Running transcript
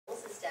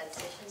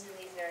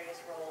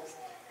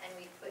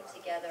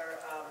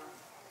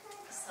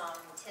some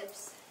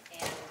tips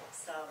and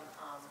some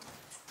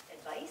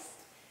advice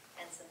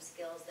and some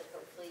skills that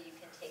hopefully you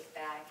can take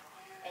back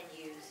and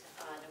use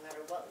no matter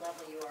what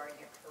level you are in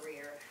your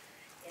career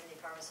in the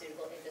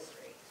pharmaceutical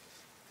industry.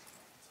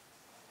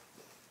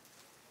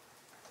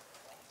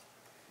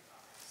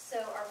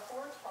 So our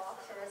 4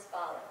 talks are as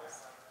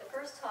follows. The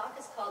first talk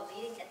is called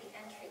Leading at the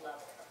Entry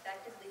Level,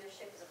 Effective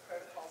Leadership as a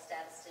Protocol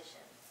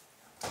Statistician.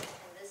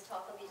 And this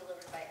talk will be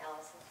delivered by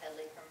Alison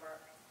Yabing from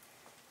Merck.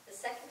 The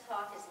second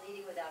talk is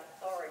Leading Without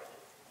Authority,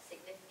 a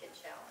Significant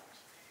Challenge.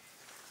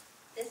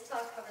 This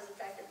talk covers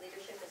effective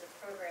leadership as a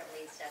program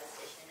lead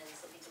statistician, and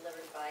this will be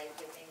delivered by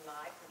Yabing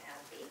from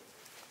AbbVie.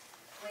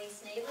 Wayne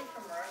Snavely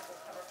from Merck will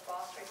cover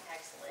fostering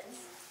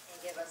excellence and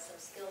give us some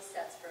skill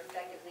sets for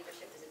effective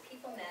leadership as a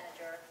people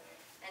manager.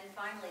 And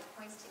finally,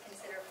 points to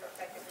consider for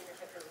effective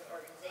leadership as an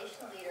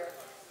organizational leader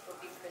will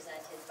be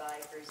presented by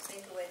Bruce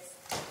Minkowitz,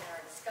 and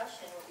our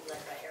discussion will be led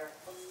by Eric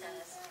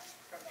Holstenis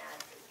from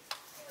AbbVie.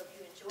 I hope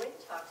you enjoyed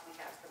the talks we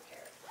have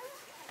prepared.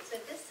 So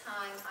at this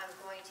time, I'm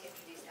going to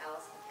introduce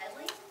Alison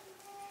Yabing.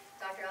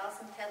 Dr.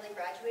 Alison Yabing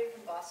graduated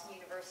from Boston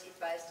University's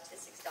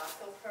Biostatistics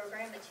Doctoral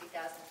Program in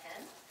 2010.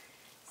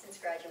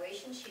 Since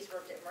graduation, she's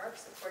worked at Merck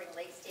supporting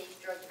late-stage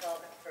drug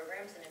development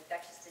programs in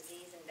infectious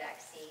disease and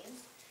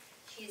vaccines.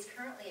 She is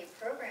currently a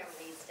program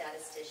lead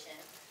statistician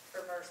for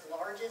Merck's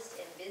largest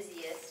and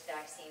busiest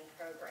vaccine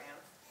program.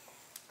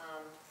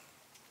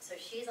 So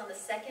she's on the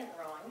second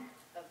rung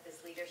of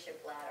this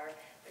leadership ladder,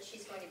 but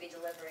she's going to be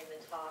delivering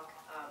the talk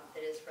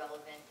that is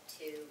relevant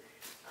to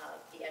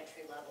the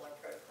entry-level or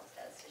protocol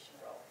statistician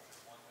role.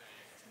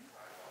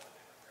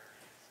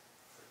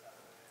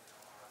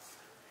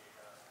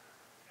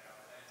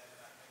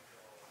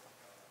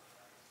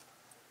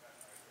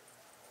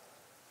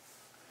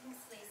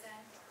 Thanks, Lisa.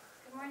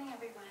 Good morning,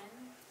 everyone.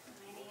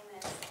 My name,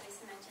 as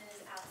Lisa mentioned, is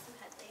Alison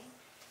Yabing,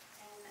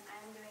 and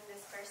I'm doing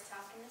this first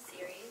talk in the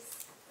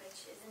series,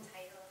 which is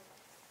entitled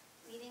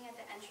Leading at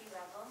the Entry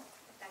Level,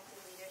 Effective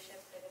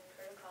Leadership for the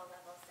Protocol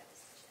Level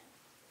Statistician.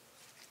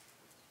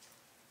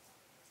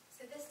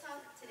 So this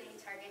talk today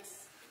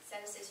targets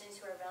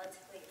statisticians who are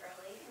relatively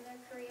early in their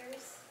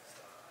careers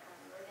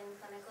within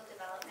clinical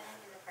development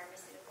in the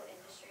pharmaceutical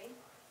industry.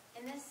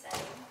 In this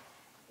setting,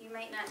 you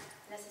might not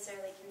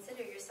necessarily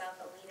consider yourself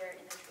a leader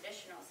in the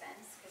traditional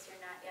sense because you're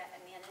not yet a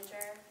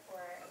manager or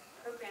a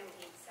program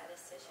lead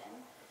statistician,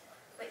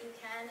 but you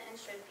can and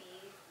should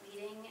be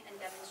leading and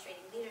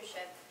demonstrating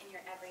leadership in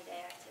your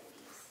everyday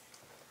activities.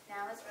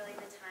 Now is really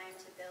the time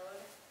to build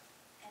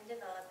and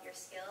develop your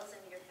skills and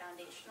your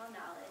foundational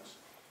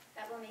knowledge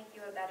that will make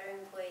you a better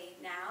employee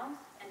now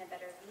and a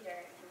better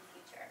leader in the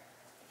future.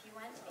 If you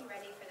want to be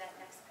ready for that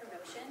next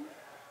promotion,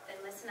 then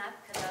listen up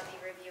because I'll be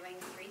reviewing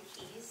 3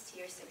 keys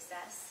to your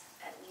success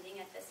at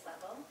leading at this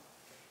level.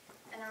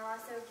 And I'll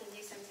also give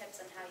you some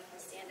tips on how you can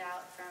stand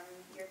out from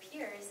your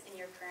peers in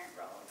your current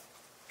role.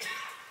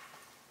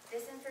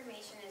 This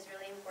information is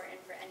really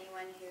important for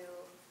anyone who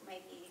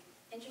might be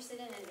interested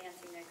in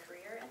advancing their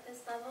career at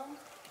this level,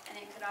 and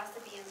it could also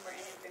be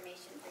important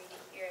information for you to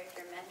hear if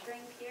you're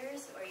mentoring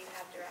peers or you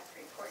have direct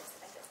reports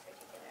at this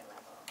particular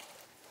level.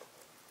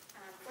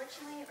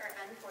 Fortunately or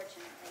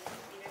unfortunately,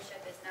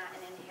 leadership is not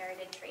an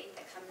inherited trait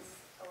that comes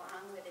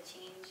along with a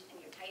change in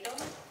your title.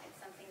 It's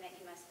something that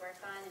you must work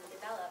on and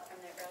develop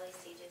from the early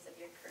stages of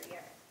your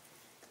career.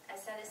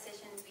 As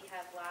statisticians, we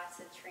have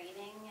lots of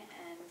training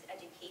and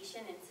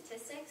education in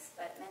statistics,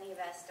 but many of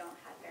us don't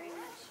have very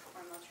much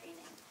formal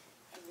training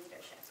in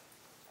leadership.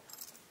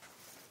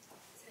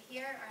 So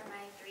here are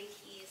my 3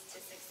 keys to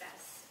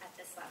success at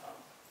this level.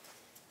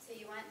 So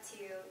you want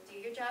to do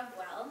your job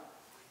well,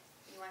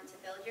 you want to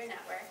build your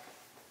network,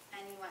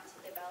 and you want to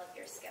develop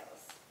your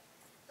skills.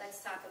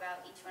 Let's talk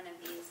about each one of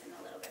these in a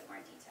little bit more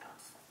detail.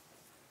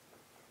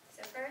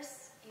 So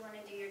first, you want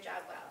to do your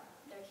job well.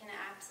 There can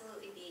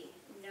absolutely be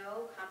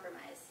no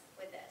compromise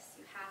with this.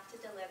 You have to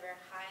deliver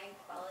high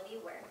quality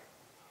work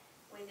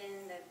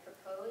within the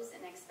proposed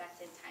and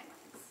expected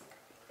timelines.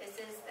 This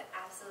is the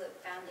absolute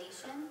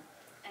foundation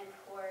and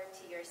core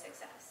to your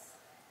success.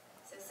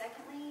 So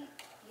secondly,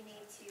 you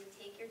need to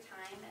take your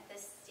time at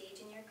this stage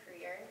in your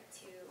career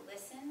to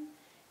listen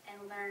and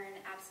learn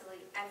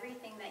absolutely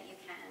everything that you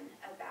can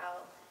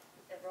about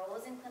the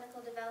roles in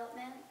clinical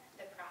development,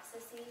 the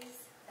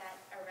processes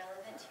that are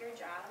relevant to your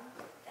job,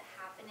 the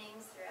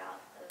happenings throughout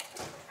the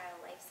clinical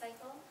trial life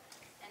cycle,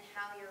 and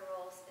how your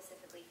role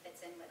specifically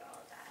fits in with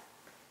all of that.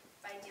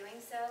 By doing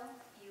so,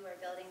 you are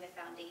building the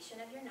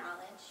foundation of your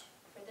knowledge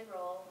for the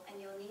role, and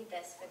you'll need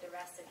this for the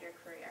rest of your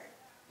career.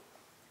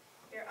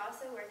 You're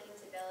also working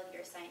to build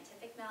your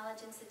scientific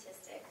knowledge and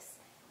statistics,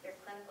 your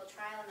clinical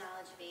trial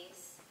knowledge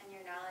base, and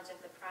your knowledge of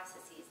the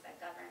processes that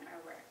govern our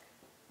work.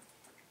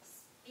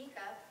 Speak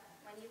up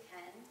when you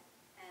can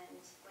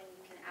and when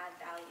you can add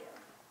value.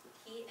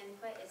 Key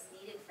input is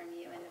needed from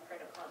you in the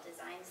protocol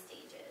design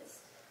stages.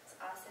 It's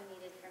also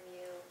needed from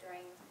you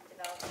during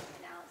developing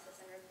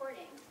analysis and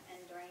reporting and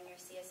during your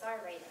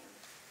CSR writing.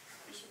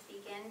 You should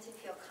begin to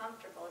feel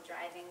comfortable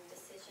driving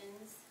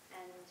decisions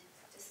and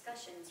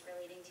discussions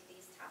relating to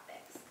these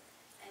topics.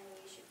 and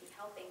you should be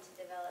helping to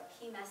develop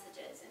key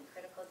messages in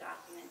critical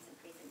documents and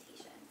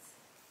presentations.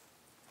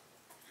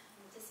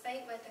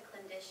 Despite what the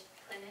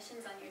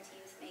clinicians on your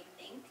teams may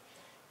think,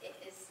 it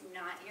is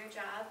not your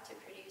job to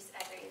produce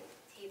every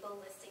table,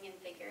 listing, and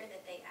figure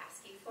that they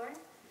ask you for,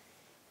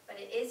 but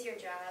it is your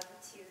job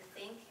to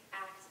think,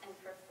 act, and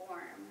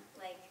perform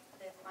like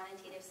the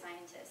quantitative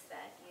scientists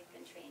that you've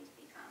been trained to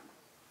become.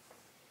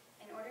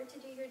 In order to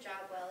do your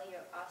job well, you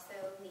also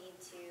need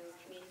to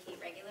communicate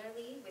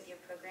regularly with your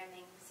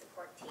programming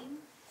support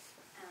team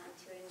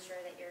to ensure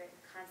that you're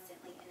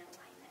constantly in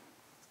alignment.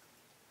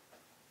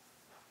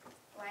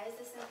 Why is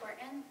this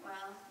important?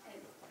 Well, it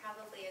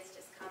probably is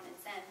just common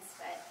sense,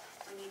 but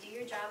when you do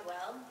your job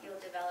well, you'll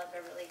develop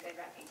a really good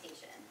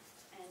reputation.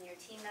 And your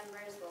team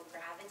members will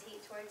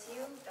gravitate towards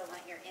you. They'll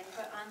want your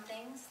input on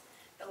things.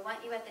 They'll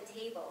want you at the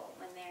table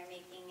when they're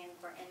making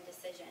important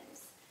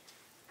decisions.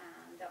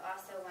 They'll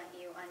also want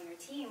you on your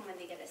team when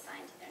they get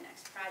assigned to their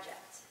next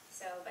project.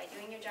 So by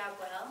doing your job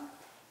well,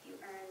 you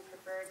earn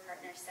preferred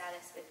partner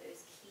status with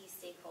those key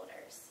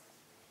stakeholders.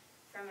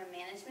 From a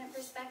management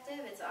perspective,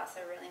 it's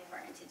also really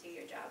important to do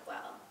your job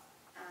well.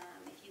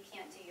 If you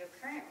can't do your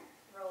current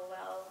role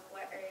well,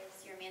 what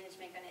is your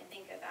management going to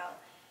think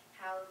about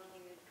how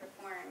you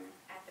perform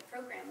at the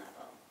program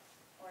level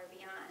or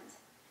beyond?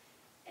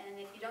 And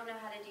if you don't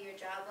know how to do your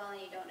job well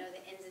and you don't know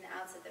the ins and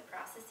outs of the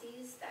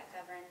processes that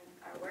govern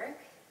our work,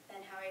 then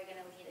how are you going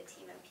to lead a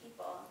team of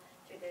people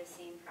through those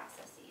same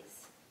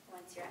processes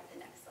once you're at the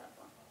next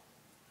level?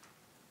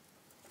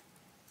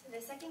 So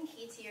the second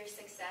key to your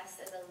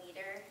success as a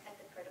leader at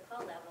the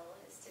protocol level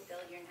is to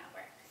build your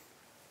network.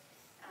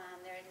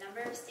 There are a number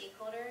of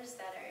stakeholders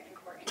that are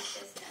important to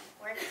this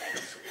network that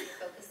you should be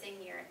focusing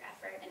your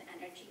effort and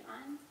energy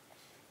on.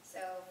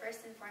 So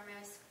first and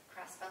foremost,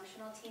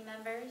 cross-functional team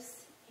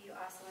members. You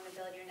also want to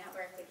build your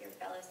network with your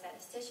fellow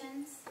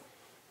statisticians,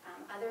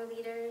 other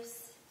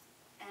leaders,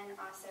 and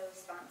also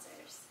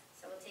sponsors.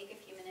 So we'll take a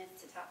few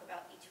minutes to talk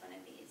about each one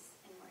of these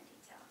in more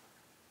detail.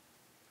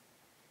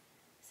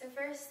 So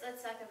first,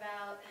 let's talk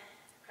about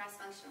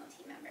cross-functional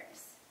team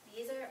members.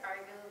 These are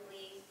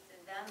arguably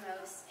the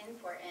most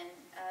important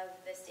of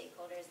the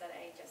stakeholders that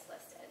I just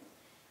listed.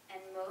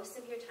 And most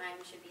of your time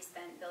should be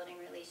spent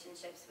building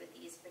relationships with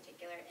these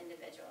particular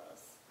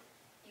individuals.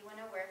 You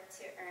want to work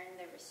to earn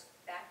the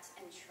respect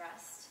and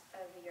trust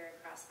of your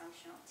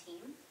cross-functional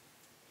team.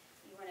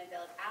 You want to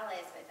build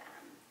allies with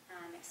them,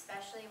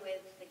 especially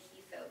with the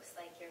key folks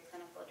like your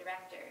clinical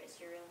directors,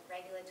 your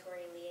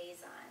regulatory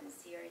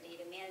liaisons, your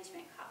data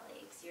management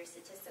colleagues, your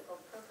statistical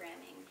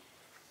programming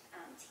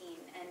team,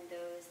 and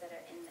those that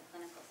are in the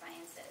clinical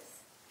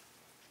sciences.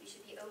 You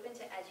should be open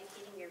to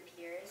educating your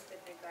peers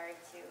with regard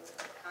to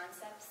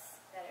concepts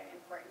that are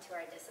important to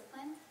our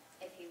discipline.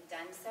 If you've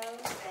done so,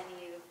 then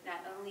you've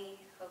not only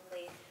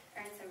hopefully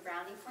earned some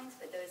brownie points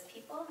with those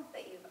people,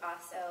 but you've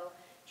also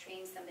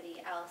trained somebody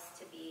else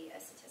to be a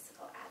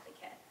statistical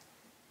advocate.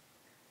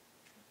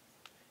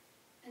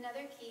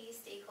 Another key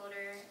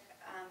stakeholder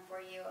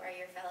for you are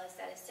your fellow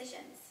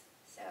statisticians.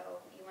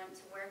 So you want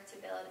to work to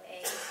build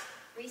a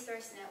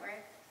resource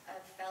network of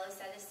fellow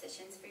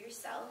statisticians for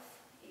yourself.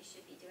 You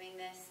should be doing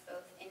this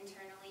both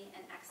internally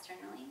and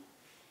externally.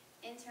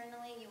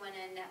 Internally, you want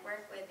to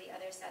network with the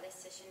other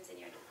statisticians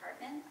in your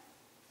department.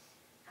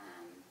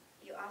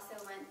 You also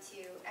want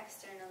to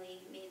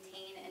externally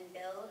maintain and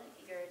build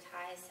your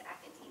ties to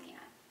academia.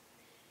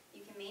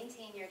 You can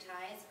maintain your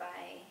ties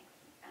by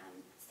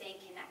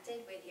staying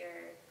connected with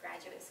your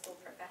graduate school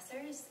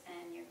professors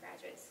and your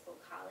graduate school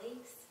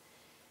colleagues.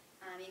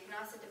 You can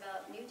also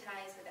develop new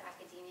ties with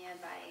academia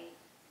by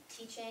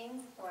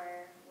teaching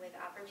or with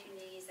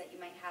opportunities that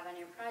you might have on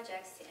your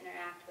projects to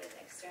interact with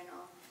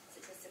external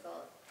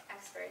statistical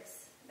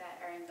experts that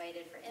are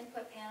invited for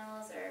input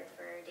panels or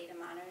for data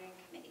monitoring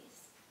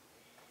committees.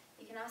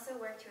 You can also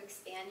work to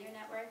expand your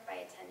network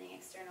by attending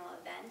external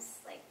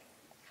events like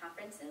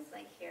conferences,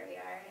 like here we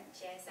are at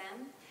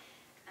JSM,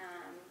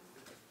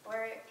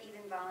 or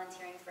even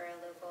volunteering for a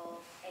local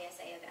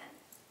ASA event.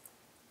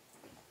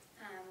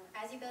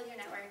 As you build your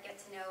network, get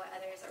to know what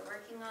others are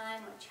working on,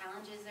 what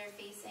challenges they're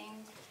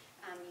facing.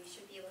 You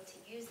should be able to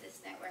use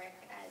this network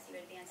as you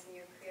advance in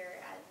your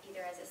career,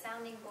 either as a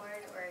sounding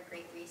board or a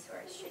great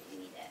resource should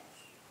you need it.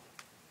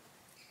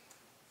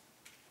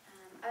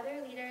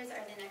 Other leaders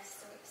are the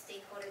next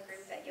stakeholder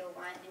group that you'll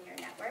want in your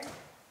network.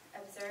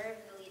 Observe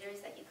the leaders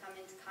that you come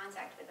into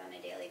contact with on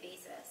a daily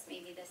basis.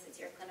 Maybe this is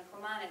your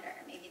clinical monitor.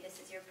 Maybe this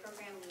is your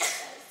program lead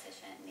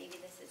statistician. Maybe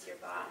this is your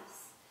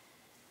boss.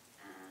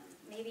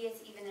 Maybe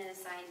it's even an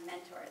assigned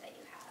mentor that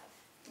you have.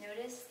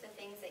 Notice the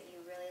things that you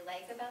really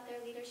like about their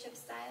leadership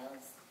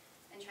styles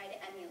and try to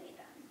emulate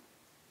them.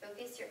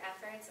 Focus your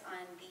efforts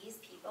on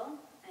these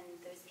people, and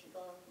those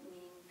people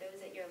meaning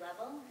those at your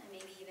level, and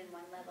maybe even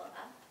one level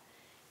up,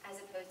 as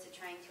opposed to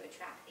trying to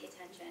attract the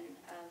attention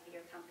of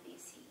your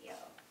company's CEO.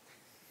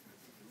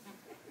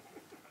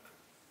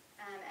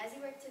 As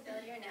you work to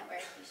build your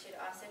network, you should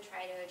also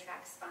try to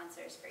attract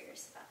sponsors for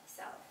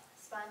yourself.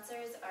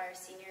 Sponsors are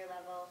senior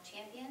level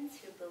champions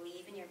who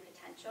believe in your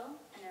potential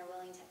and are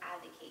willing to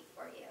advocate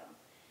for you.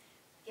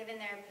 Given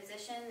their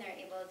position, they're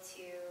able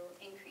to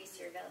increase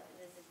your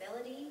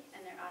visibility,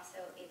 and they're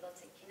also able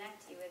to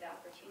connect you with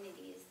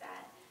opportunities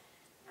that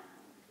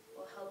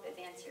will help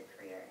advance your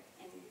career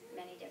in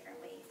many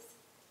different ways.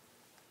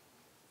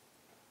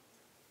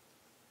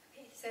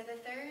 Okay, so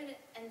the third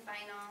and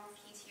final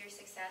key to your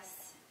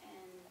success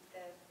in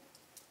the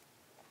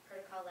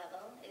protocol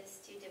level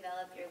is to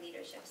develop your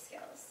leadership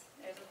skills.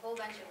 There's a whole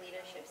bunch of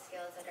leadership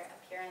skills that are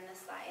up here on the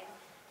slide,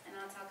 and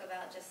I'll talk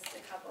about just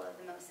a couple of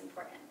the most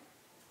important.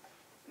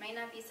 It might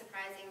not be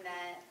surprising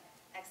that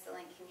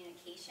excellent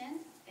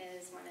communication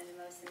is one of the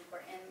most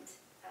important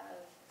of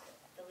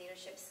the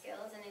leadership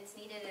skills, and it's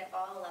needed at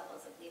all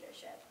levels of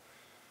leadership.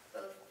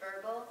 Both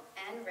verbal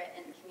and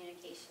written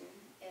communication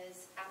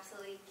is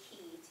absolutely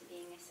key to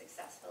being a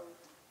successful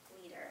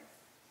leader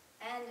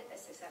and a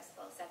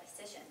successful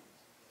statistician.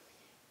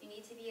 You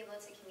need to be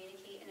able to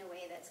communicate in a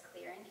way that's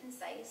clear and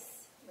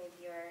concise with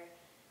your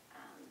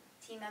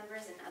team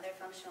members in other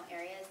functional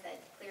areas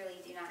that clearly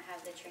do not have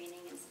the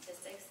training and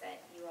statistics that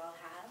you all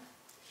have.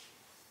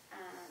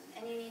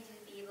 And you need to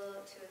be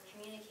able to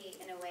communicate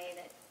in a way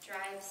that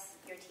drives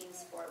your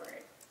teams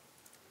forward.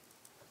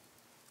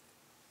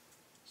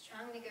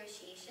 Strong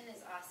negotiation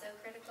is also a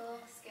critical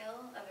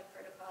skill of a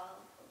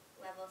protocol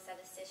level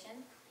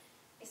statistician,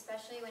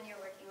 especially when you're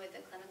working with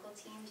the clinical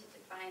team to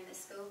define the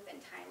scope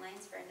and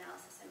timelines for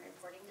analysis and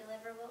reporting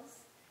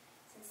deliverables.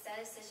 Since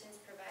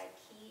statisticians provide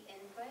key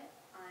input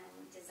on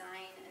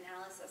design,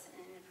 analysis,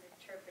 and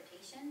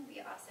interpretation,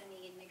 we also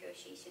need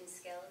negotiation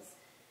skills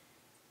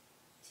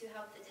to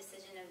help the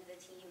decision of the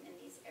team in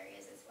these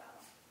areas as well.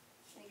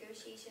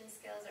 Negotiation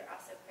skills are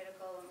also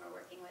critical when we're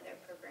working with our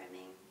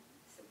programming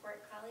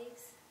support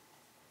colleagues.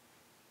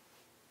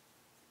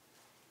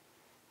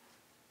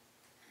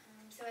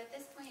 So at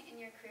this point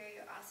in your career,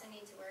 you also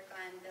need to work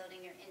on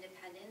building your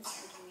independence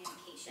and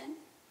communication.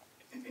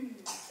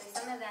 So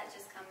some of that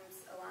just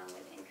comes along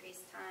with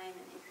increased time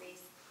and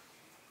increased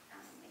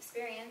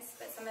experience,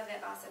 but some of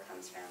it also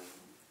comes from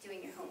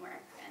doing your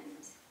homework and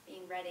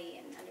being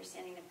ready and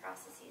understanding the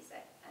processes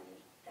that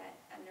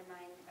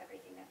undermine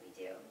everything that we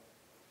do.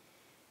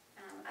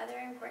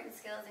 Other important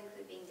skills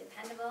include being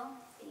dependable,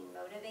 being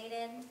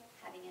motivated,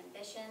 having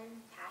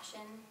ambition,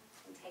 passion,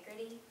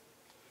 integrity.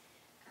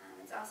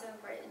 It's also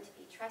important to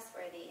be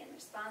trustworthy and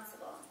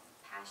responsible,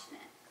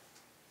 passionate.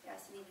 You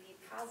also need to be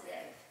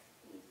positive,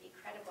 you need to be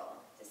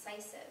credible,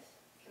 decisive,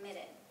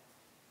 committed.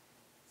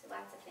 So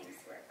lots of things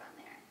to work on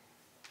there.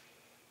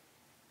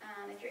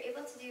 If you're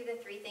able to do the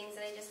three things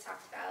that I just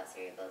talked about,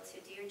 so you're able to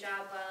do your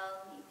job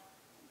well, you've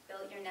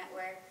built your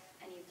network,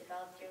 and you've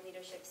developed your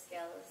leadership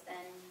skills,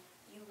 then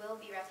you will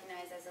be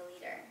recognized as a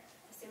leader.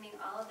 Assuming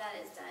all of that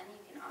is done,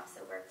 you can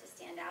also work to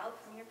stand out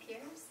from your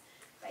peers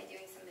by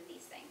doing some of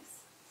these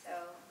things.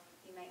 So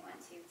you might want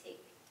to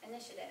take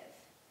initiative.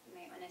 You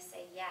might want to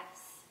say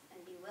yes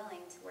and be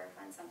willing to work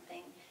on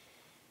something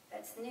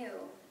that's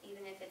new,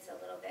 even if it's a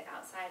little bit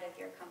outside of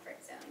your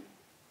comfort zone.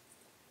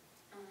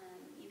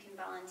 You can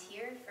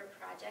volunteer for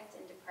project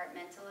and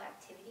departmental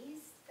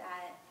activities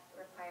that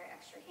require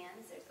extra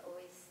hands. There's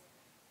always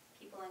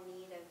people in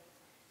need of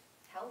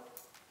help.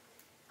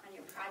 On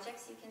your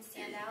projects, you can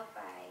stand out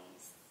by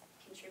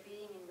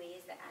contributing in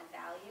ways that add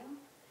value.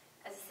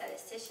 As a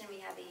statistician,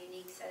 we have a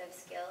unique set of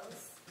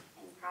skills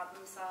in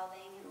problem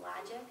solving and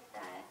logic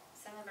that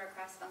some of our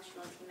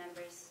cross-functional team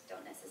members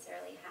don't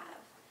necessarily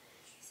have.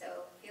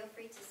 So feel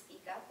free to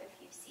speak up if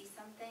you see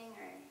something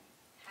or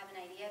have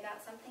an idea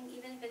about something,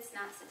 even if it's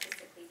not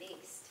statistically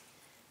based.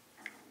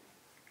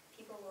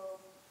 People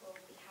will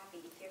be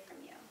happy to hear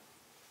from you.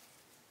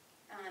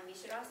 You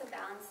should also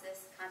balance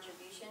this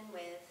contribution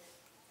with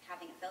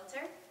having a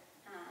filter.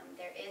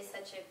 There is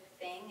such a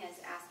thing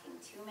as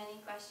asking too many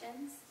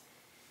questions.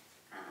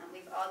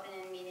 We've all been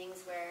in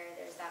meetings where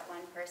there's that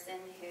one person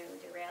who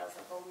derails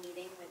the whole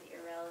meeting with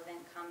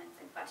irrelevant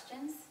comments and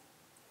questions.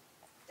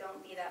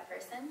 Don't be that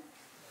person.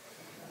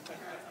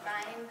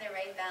 Find the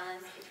right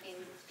balance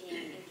between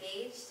being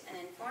engaged and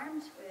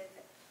informed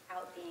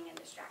without being a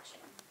distraction.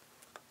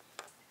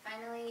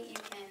 Finally, you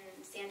can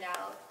stand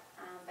out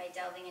by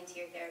delving into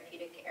your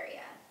therapeutic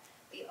area.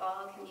 We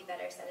all can be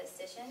better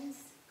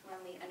statisticians when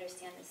we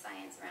understand the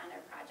science around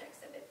our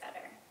projects a bit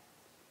better.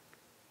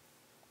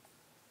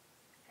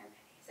 Okay,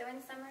 so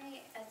in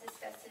summary, as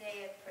discussed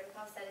today, a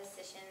protocol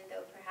statistician,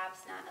 though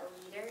perhaps not a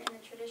leader in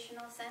the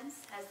traditional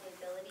sense, has the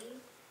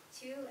ability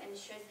to and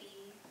should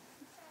be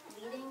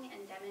leading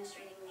and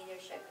demonstrating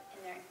leadership in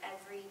their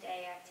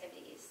everyday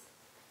activities.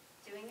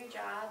 Doing your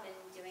job and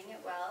doing it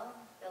well,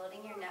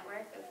 building your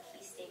network of key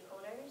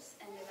stakeholders,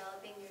 and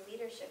developing your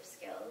leadership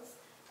skills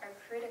are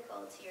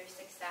critical to your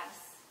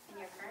success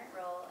in your current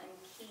role and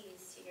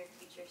keys to your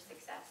future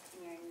success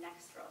in your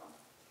next role.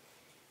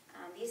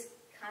 These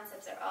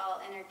concepts are all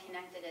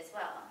interconnected as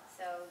well.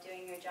 So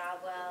doing your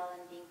job well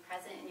and being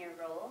present in your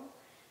role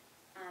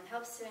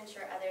helps to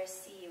ensure others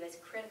see you as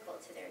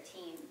critical to their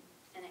team,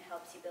 and it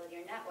helps you build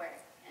your network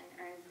and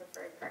earn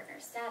preferred partner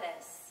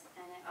status,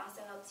 and it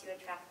also helps you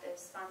attract those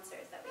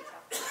sponsors that we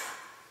talked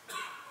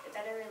about. The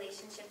better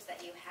relationships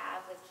that you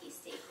have with key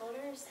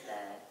stakeholders,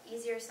 the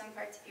easier some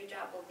parts of your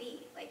job will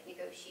be, like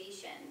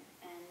negotiation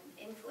and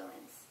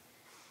influence.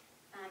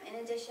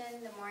 In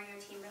addition, the more your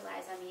team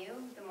relies on you,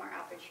 the more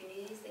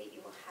opportunities that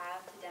you will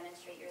have to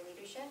demonstrate your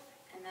leadership,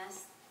 and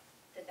thus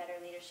the better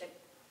leadership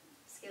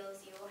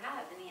skills you will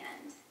have in the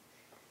end.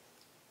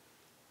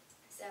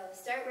 So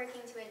start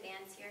working to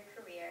advance your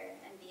career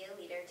and be a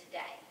leader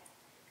today,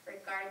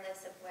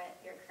 regardless of what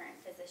your current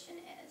position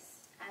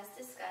is. As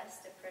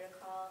discussed, a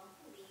protocol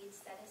lead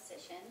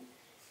statistician,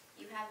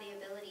 you have the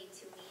ability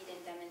to lead and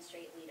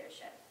demonstrate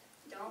leadership.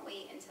 Don't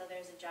wait until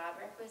there's a job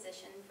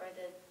requisition for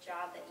the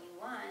job that you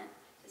want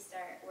to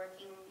start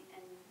working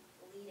and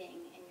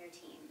leading in your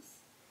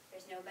teams.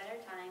 There's no better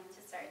time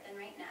to start than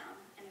right now,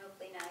 and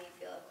hopefully now you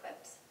feel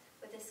equipped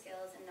with the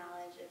skills and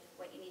knowledge of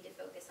what you need to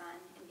focus on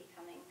in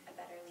becoming a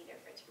better leader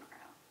for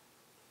tomorrow.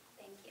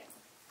 Thank you.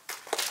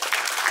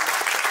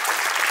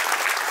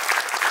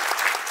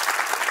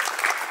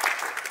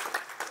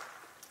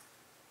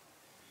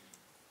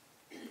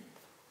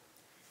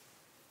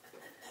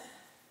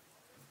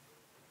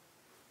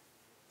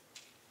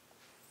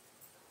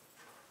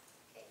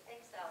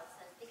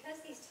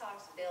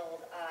 Talks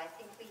build, I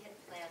think we had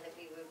planned that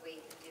we would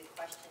wait and do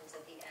questions at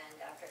the end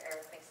after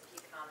Eric makes a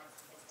few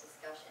comments in his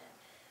discussion.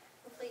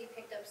 Hopefully you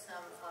picked up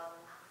some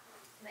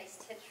nice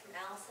tips from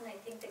Alison. I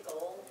think the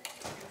goal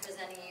in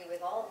presenting you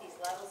with all of these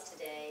levels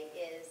today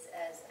is,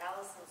 as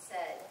Alison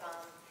said,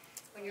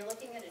 when you're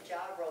looking at a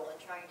job role and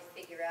trying to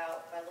figure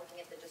out, by looking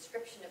at the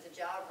description of the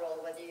job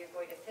role, whether you're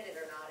going to fit it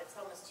or not, it's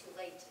almost too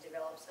late to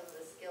develop some of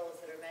the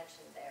skills that are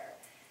mentioned there.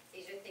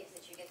 These are things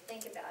that you can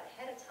think about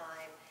ahead of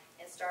time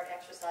and start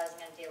exercising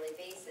on a daily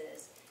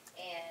basis.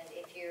 And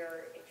if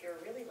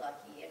you're really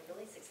lucky and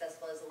really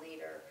successful as a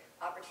leader,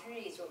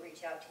 opportunities will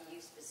reach out to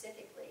you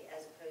specifically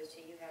as opposed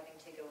to you having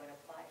to go and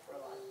apply for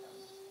a lot of them.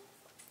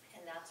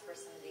 And that's where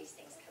some of these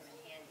things come in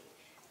handy.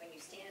 When you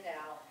stand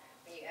out,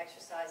 when you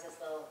exercise this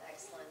level of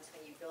excellence,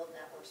 when you build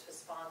networks with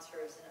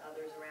sponsors and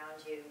others around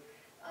you,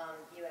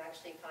 you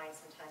actually find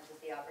sometimes that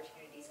the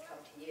opportunities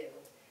come to you.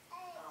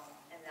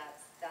 And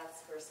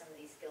that's where some of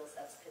these skill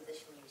sets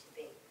position you to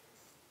be.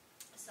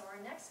 So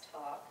our next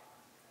talk,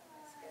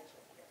 my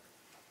schedule here,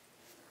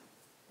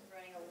 I'm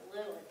running a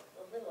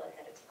little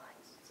ahead of time,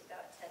 so it's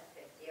about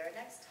 10:50. Our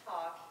next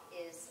talk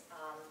is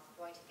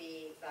going to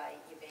be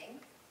by Yabing.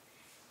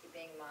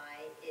 Yabing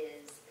Mai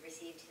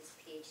received his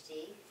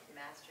PhD and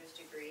master's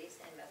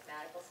degrees in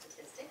mathematical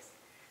statistics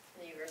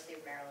from the University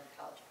of Maryland,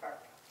 College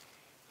Park.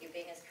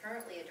 Yabing is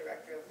currently a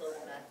director of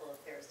global medical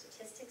affairs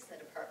statistics in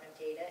the Department of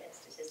Data and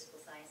Statistical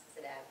Sciences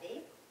at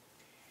AbbVie.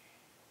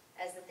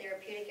 As the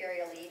therapeutic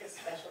area lead of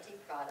specialty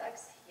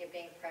products,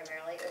 Yabing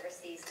primarily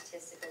oversees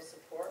statistical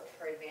support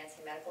for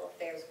advancing medical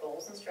affairs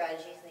goals and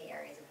strategies in the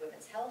areas of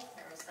women's health,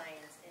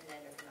 neuroscience, and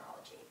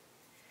endocrinology.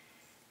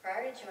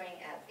 Prior to joining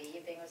AbbVie,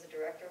 Yabing was a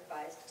director of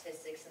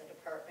biostatistics in the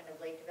Department of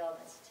Late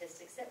Development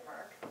Statistics at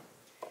Merck.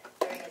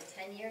 During his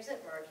 10 years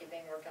at Merck,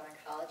 Yabing worked on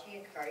oncology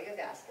and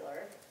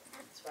cardiovascular.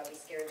 That's why we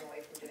scared him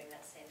away from doing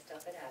that same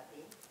stuff at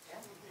AbbVie.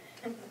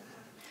 Yeah.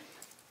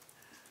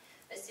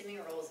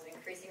 Assuming roles of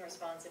increasing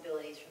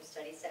responsibilities from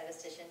study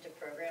statistician to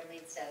program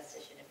lead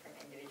statistician and from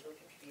individual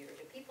contributor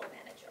to people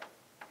manager.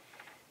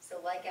 So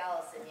like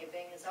Alison,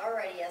 Yabing has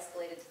already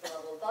escalated to the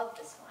level above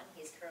this one.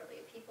 He's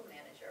currently a people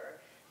manager,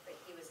 but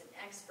he was an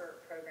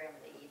expert program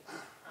lead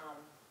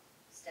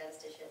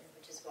statistician,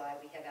 which is why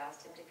we have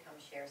asked him to come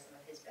share some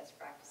of his best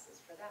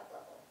practices for that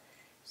level.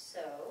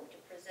 So to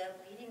present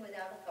leading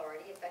without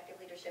authority,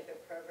 effective leadership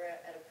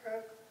at a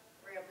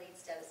program lead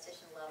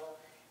statistician level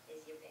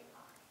is Yabing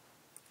Mai.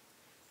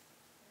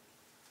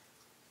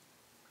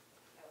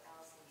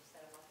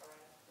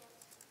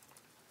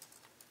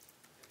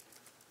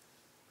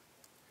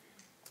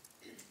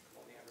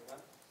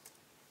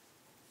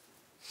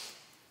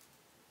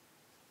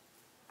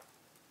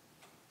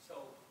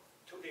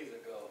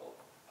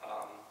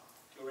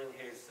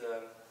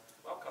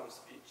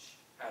 Speech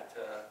at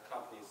the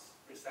company's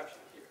reception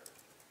here.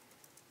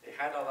 The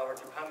head of our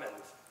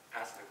department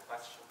asked the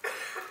question,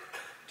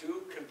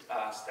 do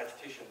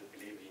statisticians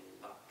believe in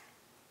luck?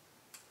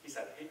 He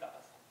said he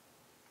does.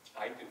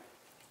 I do,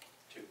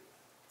 too.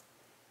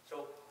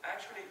 So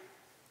actually,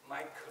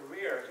 my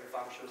career in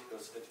pharmaceutical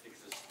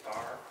statistics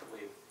started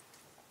with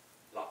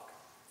luck.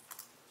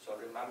 So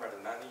remember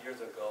that many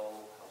years ago,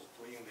 I was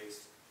doing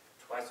this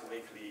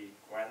twice-weekly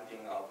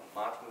granting of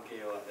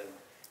martingale and then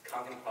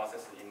counting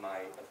process in my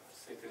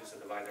statistics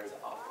advisor's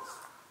office.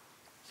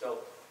 So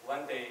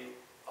one day,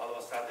 all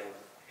of a sudden,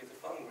 his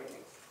phone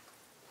rings.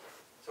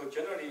 So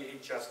generally, he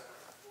just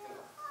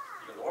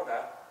ignore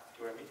that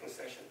during meeting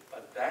session.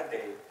 But that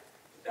day,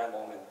 at that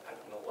moment, I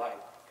don't know why,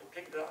 he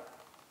picked it up.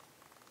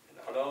 And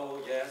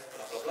hello, yes,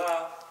 blah, blah,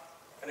 blah.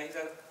 And then he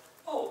said,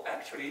 oh,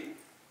 actually,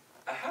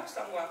 I have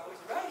someone who is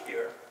right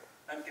here.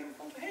 I'm giving the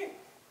phone to him.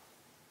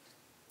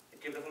 He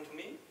gave the phone to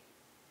me,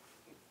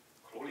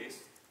 clueless,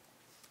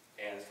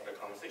 and start a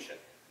conversation.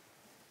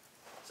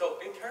 So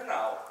it turned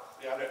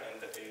out the other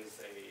end is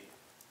a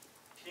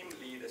team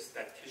lead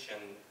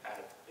statistician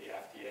at the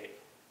FDA.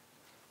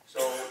 So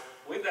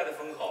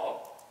phone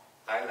call,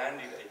 I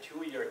landed a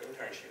 2-year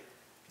internship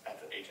at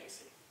the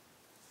agency.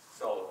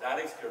 So that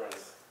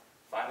experience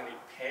finally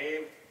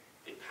paved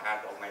the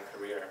path of my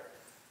career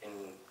in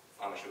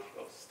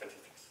pharmaceutical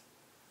statistics.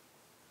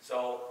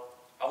 So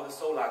I was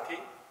so lucky.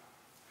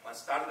 When I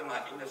started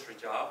my industry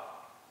job,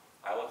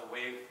 I was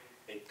with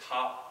a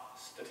top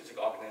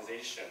statistical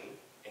organization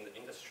in the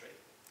industry,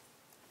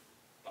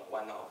 not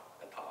one of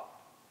the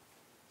top.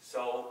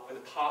 So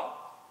with the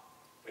top,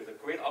 with a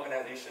great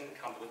organization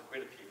comes with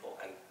great people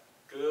and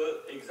good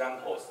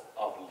examples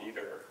of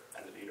leader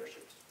and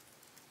leadership.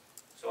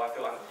 So I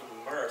feel I'm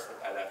immersed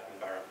by that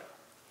environment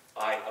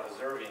by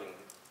observing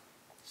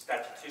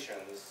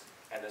statisticians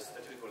and the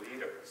statistical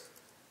leaders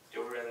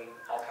during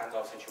all kinds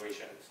of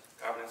situations,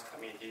 governance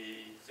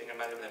committee, senior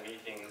management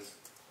meetings,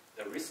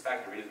 the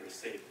respect we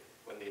receive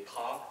when they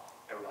talk,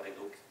 everybody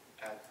look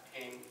at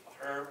him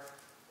or her.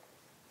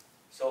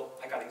 So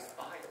I got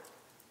inspired.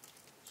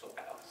 So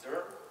I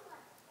observe,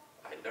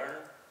 I learn,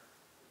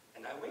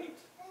 and I wait.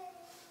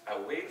 I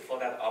wait for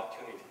that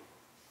opportunity.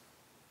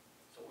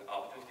 So when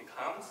opportunity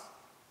comes,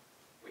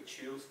 we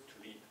choose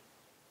to lead.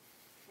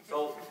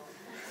 So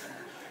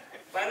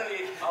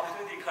finally,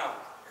 opportunity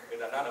comes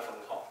with another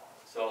phone call.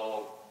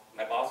 So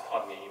my boss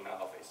called me in my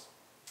office.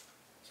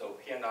 So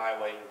he and I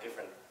were in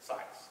different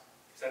sites.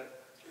 He said,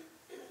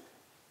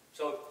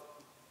 so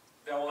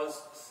there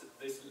was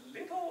this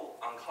little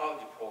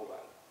oncology program.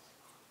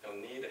 They'll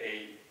need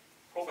a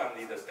program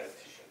leader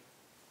statistician.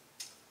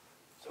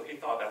 So he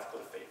thought that's a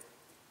good fit.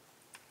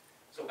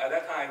 So at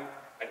that time,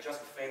 I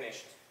just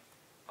finished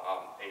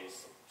a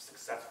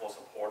successful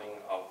supporting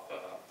of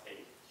a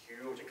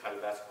huge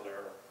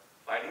cardiovascular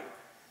filing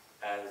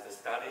as a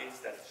study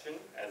statistician,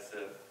 as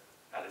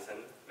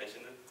Alison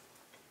mentioned,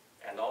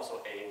 and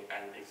also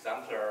an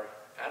exemplar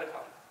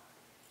outcome.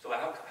 So I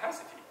have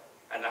capacity,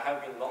 and I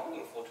have been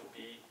longing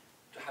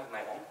to have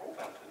my own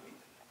program to lead.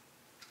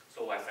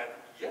 So I said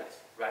yes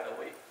right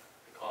away,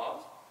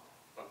 because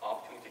when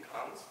opportunity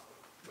comes,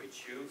 we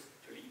choose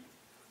to lead.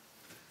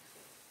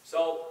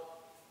 So,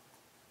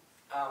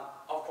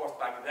 of course,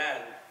 back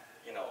then,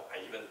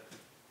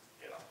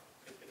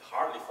 it's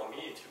hardly for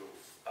me to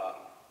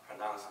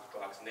pronounce the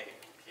drug's name.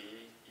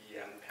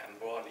 P-E-M,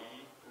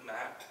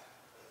 pembrolizumab.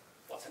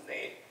 What's the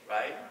name,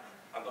 right?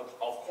 And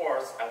of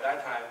course, at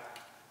that time,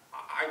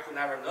 I could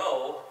never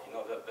know,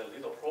 the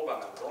little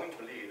program I'm going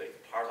to lead is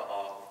part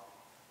of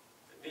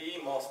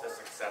the most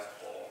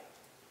successful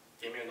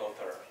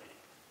immunotherapy.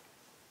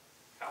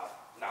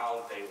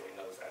 Nowadays we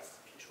know as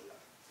Keytruda.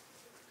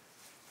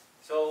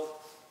 So,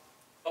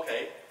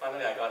 okay,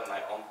 finally I got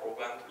my own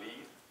program to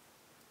lead,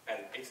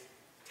 and it's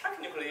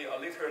technically or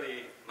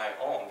literally my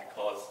own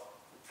because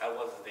I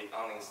was the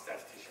only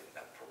statistician in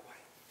that program.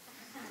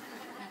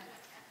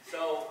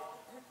 So,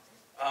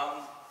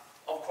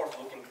 of course,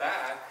 looking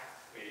back,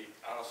 we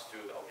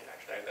understood, okay,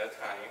 actually at that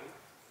time,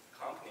 the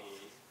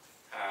company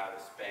had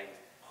spent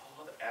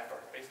all the effort,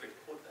 basically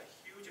put a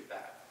huge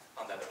bet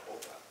on that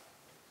program.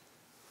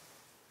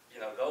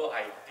 Though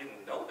I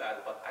didn't know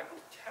that, but I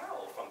could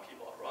tell from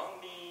people around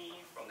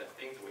me, from the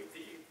things we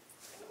did,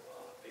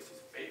 this is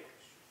big.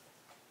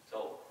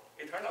 So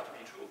it turned out to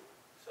be true.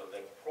 So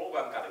the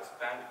program got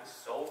expanded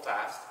so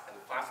fast and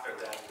faster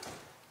than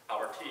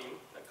our team,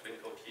 the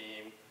clinical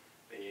team,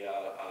 the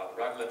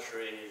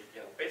regulatory,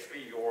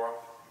 basically your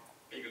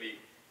big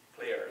league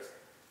players,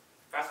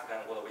 faster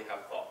than what we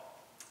have thought.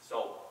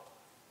 So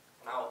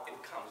now it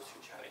comes to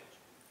challenge.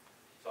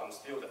 So I'm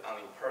still the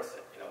only person,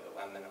 the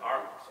one-man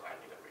army, so I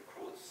need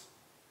recruits.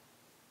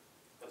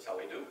 That's how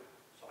we do.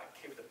 So I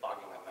keep the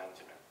bugging my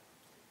management.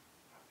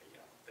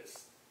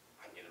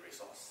 I need a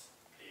resource,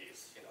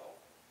 please,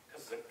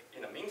 because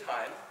in the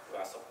meantime, we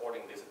are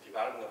supporting this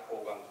development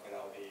program,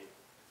 the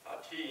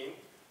team,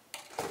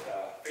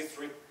 phase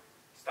 3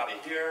 study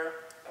here,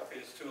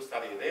 phase 2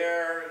 study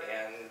there,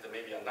 and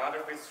maybe another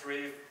phase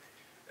 3,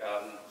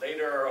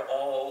 later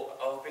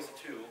all phase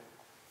 2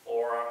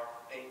 for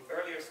an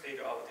earlier stage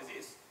of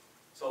disease.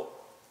 So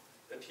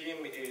the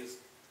team is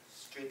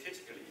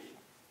strategically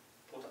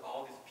put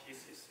all these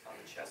pieces on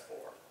the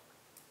chessboard,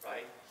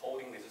 right?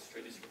 Holding these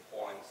strategic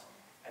points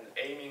and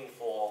aiming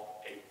for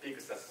a big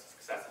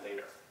success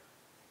later.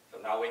 So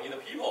now we need the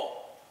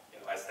people,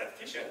 as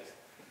statisticians.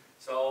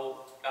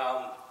 So,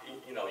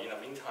 in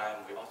the meantime,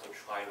 we also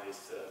try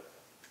this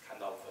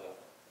kind of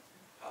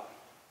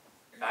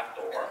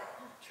backdoor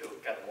to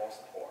get more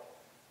support.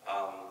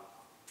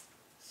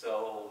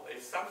 So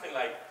it's something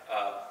like,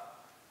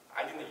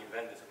 I didn't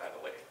invent this, by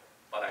the way,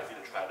 but I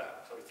didn't try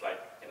that. So it's like,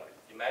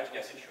 imagine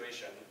a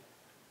situation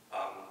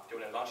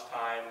during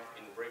lunchtime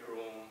in the break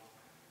room,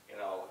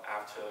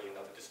 after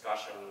the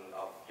discussion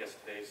of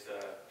yesterday's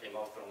Game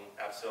of Thrones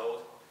episode.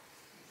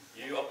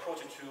 You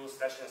approach two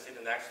statisticians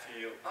sitting next to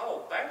you.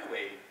 Oh, by the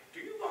way, do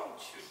you want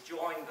to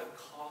join the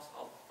cause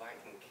of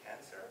fighting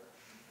cancer?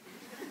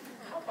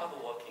 How about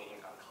working in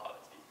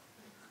oncology?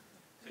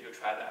 So you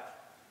try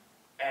that.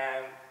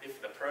 And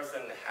if the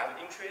person has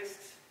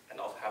interest and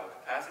also have a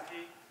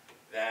capacity,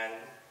 then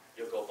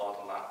you go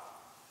bottom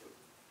up. You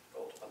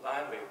go to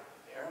align with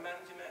their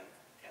management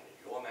and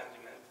your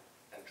management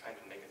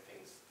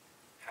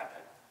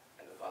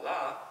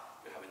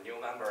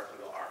member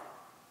in your army.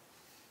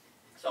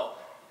 So,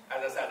 as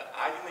I said,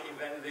 I didn't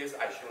invent this.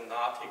 I should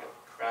not take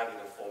credit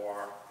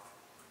for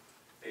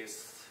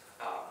this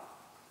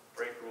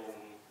break room,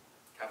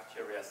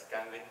 cafeteria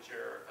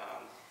scavenger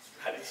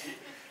strategy.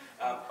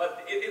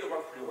 But it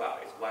worked pretty well.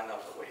 It's one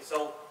of the ways.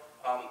 So,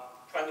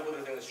 trying to put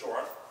the things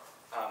short,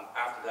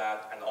 after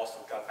that, and also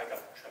I got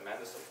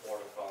tremendous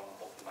support from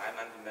both my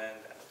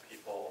management and the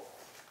people,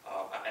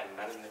 and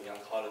management in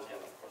oncology,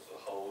 and of course the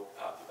whole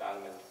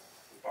development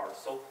part.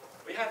 So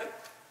we had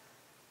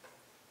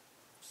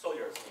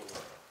soldiers in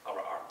our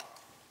army.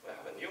 We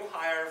have a new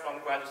hire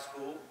from graduate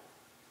school.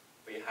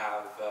 We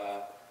have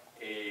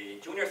a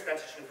junior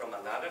statistician from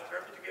another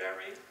therapeutic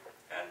area,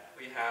 and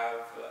we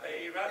have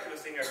a relatively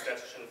senior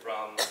statistician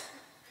from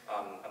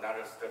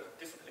another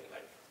discipline,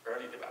 like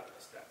early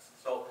development stats.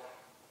 So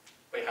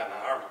we have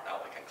an army now.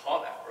 We can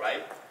call that,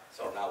 right?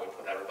 So now we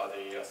put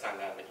everybody, assign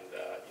them in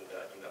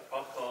the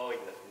protocol,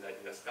 in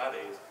the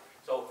studies.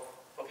 So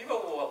for people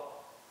who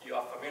you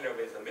are familiar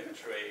with the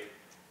military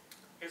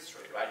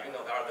history, right? You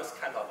know there are this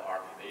kind of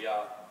army. They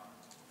are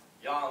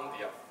young.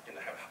 They are,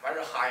 have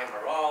very high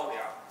morale. They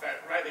are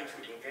very ready to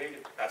engage.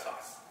 That's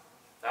us.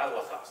 That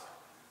was us.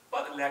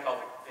 But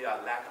they are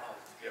lack of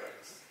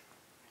experience.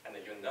 And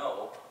you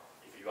know,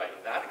 if you are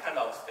in that kind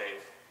of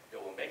state, you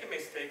will make a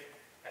mistake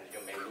and you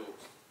may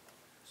lose.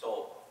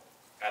 So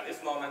at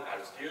this moment,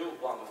 I still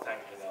want to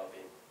thank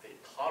the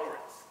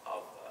tolerance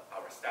of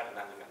our staff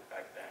management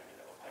back then.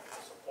 Like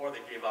the support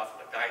they gave us,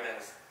 the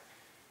guidance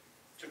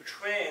to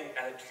train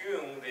and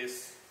tune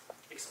this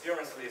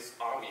experienceless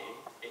army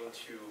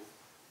into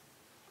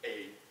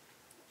a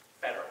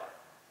better one.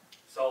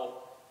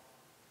 So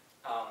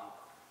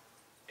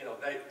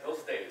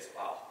those days,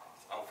 wow,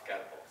 it's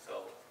unforgettable.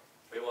 So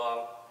we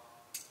were,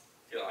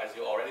 as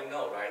you already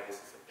know, right? This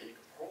is a big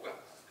program.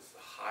 It's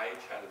a high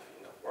challenge.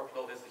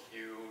 Workload is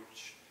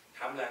huge,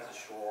 timeline is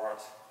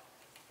short,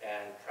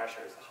 and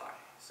pressure is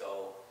high.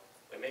 So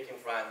we're making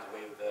friends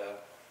with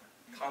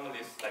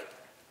countless like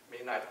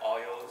midnight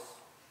oils,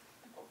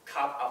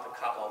 cup after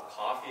cup of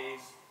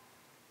coffees,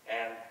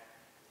 and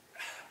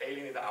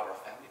alienate our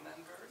family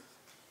members.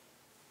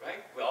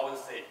 Right? We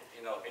always say,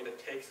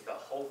 it takes the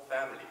whole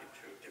family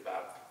to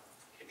develop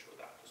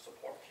Keytruda, to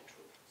support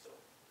Keytruda. So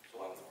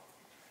on.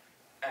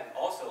 And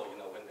also,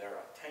 when there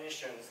are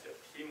tensions, the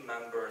team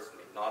members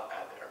may not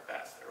at their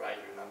best,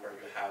 right? Remember,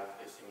 you have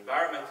this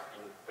environment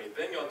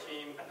within your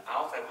team and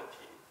outside the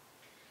team.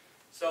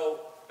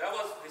 So that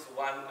was this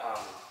one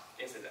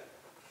incident.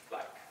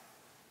 Like,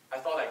 I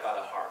thought I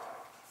got a heart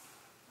attack.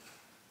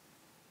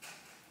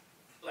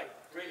 Like,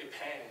 really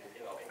pain,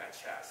 in my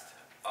chest.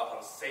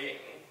 Upon saying,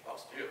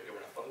 still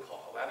during a phone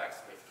call, a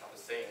WebEx meeting, upon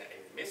saying a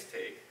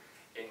mistake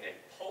in a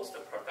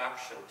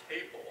post-production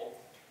table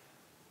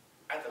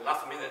at the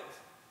last minute.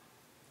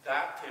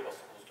 That table is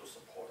supposed to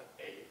support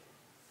a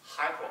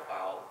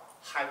high-profile,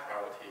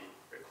 high-priority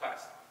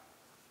request.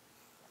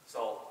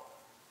 So,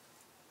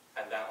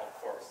 and then of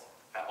course,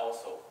 I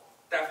also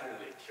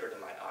definitely teared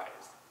my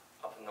eyes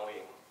of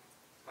knowing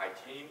my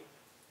team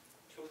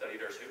took the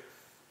leadership,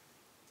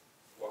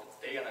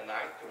 worked day and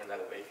night during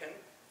that weekend,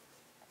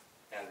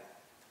 and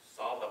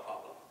solved the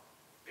problem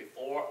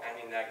before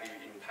any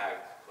negative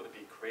impact could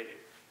be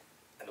created,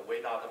 and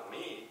without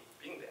me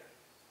being there.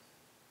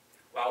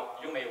 Well,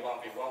 you may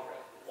want to be wondering,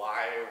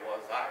 why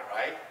was I,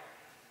 right?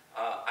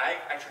 I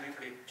actually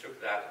took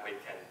that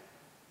weekend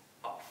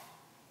off.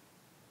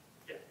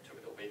 Yeah,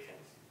 took the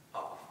weekends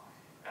off.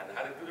 And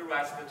had a good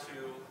rest to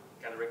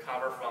get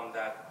recover from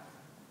that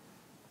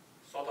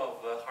sort of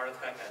heart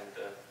attack and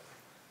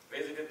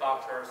visited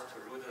doctors to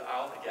rule it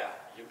out. Yeah,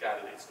 you got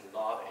it. It's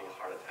not a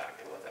heart attack.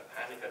 It was a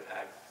panic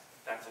attack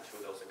thanks to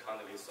those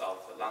economies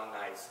of the long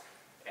nights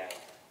and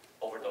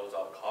overdose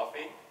of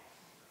coffee.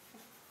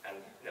 And,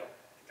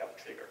 got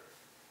triggered.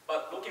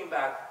 But looking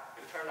back,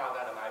 it turned out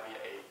that it might be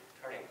a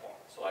turning point.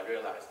 So I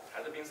realized it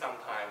had been some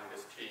time.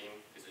 This team,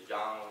 this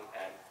young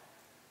and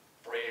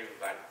brave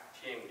and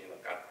team,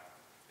 got,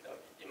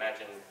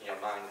 imagine in your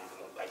mind,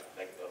 like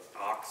the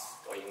ox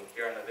going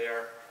here and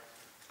there,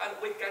 and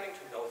we're getting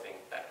to know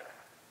things better.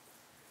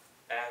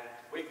 And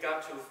we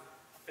got to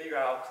figure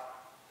out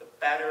the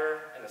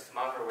better and the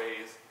smarter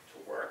ways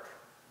to work.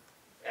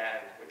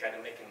 And we got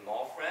to making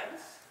more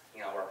friends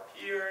in our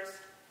peers,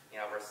 in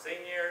our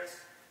seniors,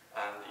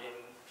 and in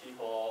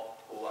people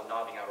who are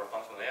not in our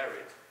functional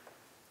areas.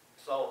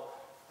 So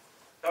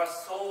there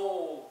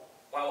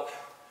are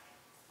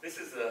this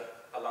is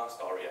a long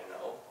story, I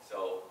know.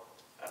 So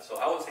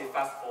I would say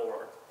fast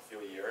forward a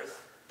few years.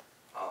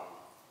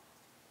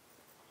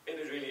 It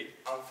is really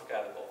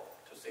unforgettable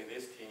to see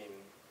this team,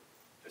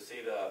 to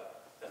see the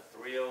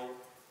thrill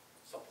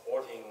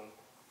supporting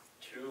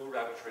two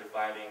regulatory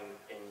filing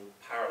in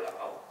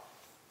parallel,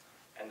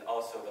 and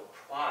also the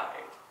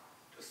pride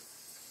to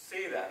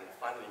see them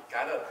finally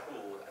get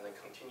approved and then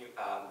continue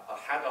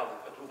ahead of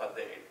the PDUFA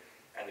date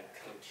and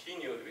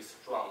continue to be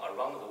strong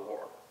around the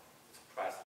world. It's impressive.